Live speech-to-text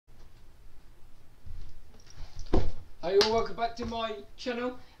Hi all, welcome back to my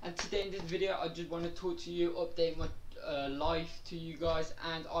channel, and today in this video I just want to talk to you, update my life to you guys,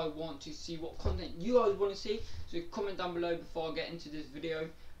 and I want to see what content you guys want to see. So comment down below before I get into this video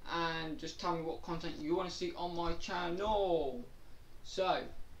and just tell me what content you want to see on my channel. So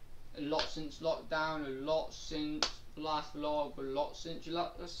a lot since lockdown, a lot since last vlog, a lot since you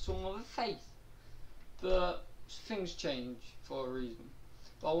saw my face, but things change for a reason.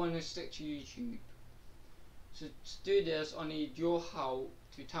 But I want to stick to YouTube. So to do this, I need your help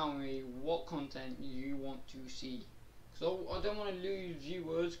to tell me what content you want to see. So I don't want to lose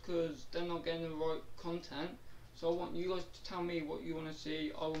viewers because they're not getting the right content. So I want you guys to tell me what you want to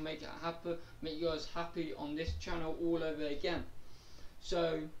see. I will make it happen, make you guys happy on this channel all over again.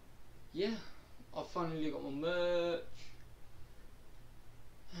 So yeah, I finally got my merch,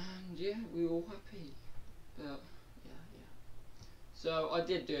 and yeah, we're all happy. But so I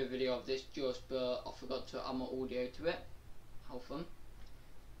did do a video of this just, but I forgot to add my audio to it. How fun.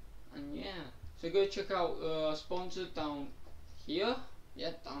 And yeah, so go check out sponsor down here,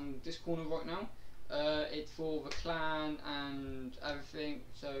 yeah, down this corner right now. It's for the clan and everything,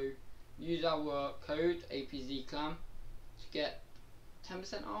 so use our code APZClan to get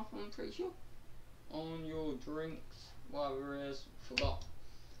 10% off, I'm pretty sure, on your drinks, whatever it is, forgot.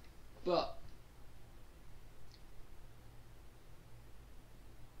 But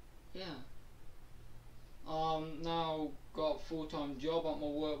yeah, now got a full-time job at my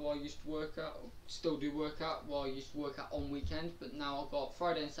work where I used to work at, still do work at, while I used to work at on weekends, but now I've got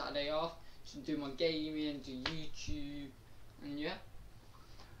Friday and Saturday off to do my gaming, do YouTube, and yeah.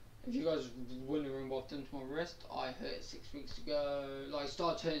 If you guys are wondering what I've done to my wrist, I hurt it 6 weeks ago. Like, I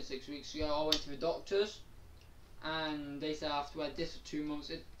started hurting 6 weeks ago. I went to the doctors, and they said I have to wear this for 2 months.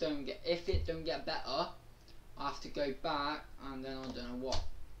 If it don't get better, I have to go back, and then I don't know what.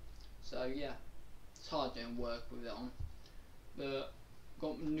 So yeah, it's hard doing work with it on. But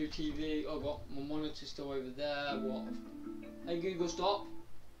got my new TV, I got my monitor still over there. What? Hey Google, stop.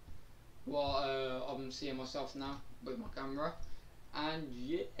 Well, I'm seeing myself now with my camera, and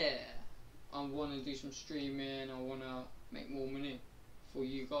yeah, I want to do some streaming. I want to make more money for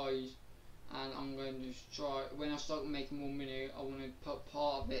you guys, and I'm going to try. When I start making more money, I want to put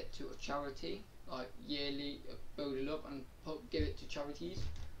part of it to a charity, like yearly, build it up and give it to charities.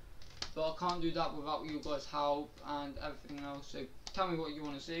 But I can't do that without you guys' help and everything else. So tell me what you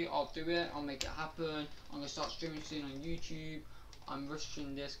want to see. I'll do it. I'll make it happen. I'm going to start streaming soon on YouTube. I'm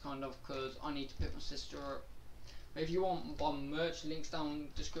rushing this kind of because I need to pick my sister up. But if you want buy merch, links down in the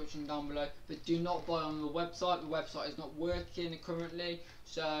description down below. But do not buy on the website. The website is not working currently.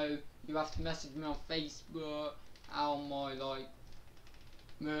 So you have to message me on Facebook, on my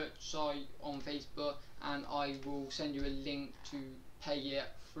merch site on Facebook, and I will send you a link to pay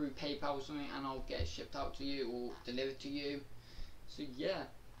it through PayPal or something, and I'll get it shipped out to you or delivered to you. So yeah,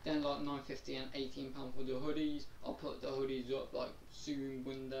 then like £9.50 and £18 for the hoodies. I'll put the hoodies up like soon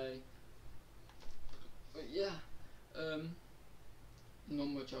one day. But yeah, not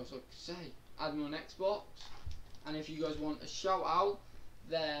much else I could say. Add me on Xbox, and if you guys want a shout out,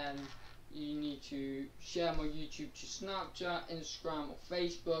 then you need to share my YouTube to Snapchat, Instagram or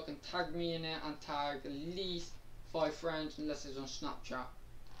Facebook, and tag me in it, and tag at least 5 friends unless it's on Snapchat.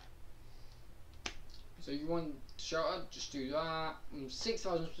 So you want to shout out, just do that. I'm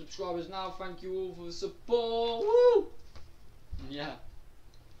 6,000 subscribers now. Thank you all for the support. Woo! And yeah,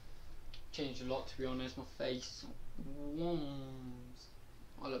 changed a lot, to be honest. My face, I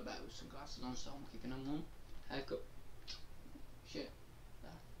look better with sunglasses on, so I'm keeping them on. Haircut, shit.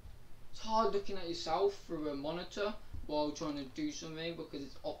 It's hard looking at yourself through a monitor while trying to do something because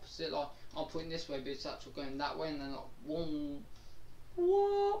it's opposite. Like I'm putting this way, but it's actually going that way, and then like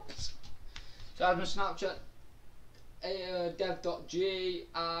whoops. So I have my Snapchat, dev.g,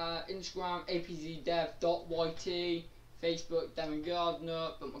 Instagram, APZDevYT, Facebook, Devon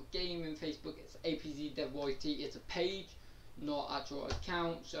Gardner, but my gaming Facebook, it's APZDevYT. It's a page, not actual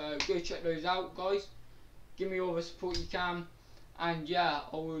account. So go check those out, guys. Give me all the support you can, and yeah,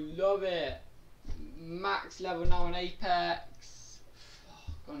 I will love it. Max level now on Apex.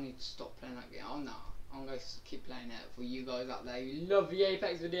 Fuck, I need to stop playing that game. Oh no, I'm going to keep playing it for you guys out there who love the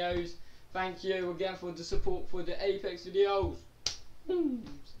Apex videos. Thank you again for the support for the Apex videos.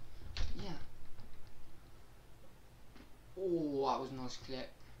 Yeah. Oh, that was a nice clip.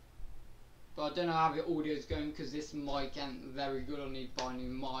 But I don't know how the audio is going because this mic ain't very good. I need to buy a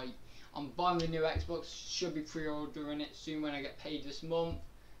new mic. I'm buying the new Xbox. Should be pre-ordering it soon when I get paid this month.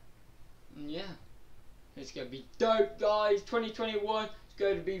 And yeah, it's going to be dope, guys. 2021 is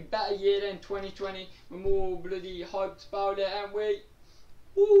going to be a better year than 2020. We're more bloody hyped about it, aren't we?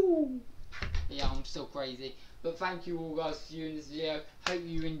 Woo! Yeah, I'm still crazy. But thank you all guys for viewing this video. Hope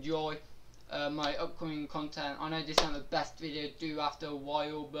you enjoy my upcoming content. I know this isn't the best video to do after a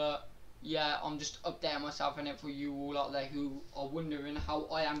while, but yeah, I'm just updating myself on it for you all out there who are wondering how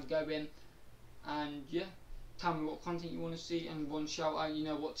I am going. And yeah, tell me what content you want to see and want to shout out, you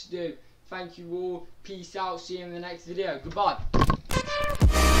know what to do. Thank you all, peace out, see you in the next video, goodbye.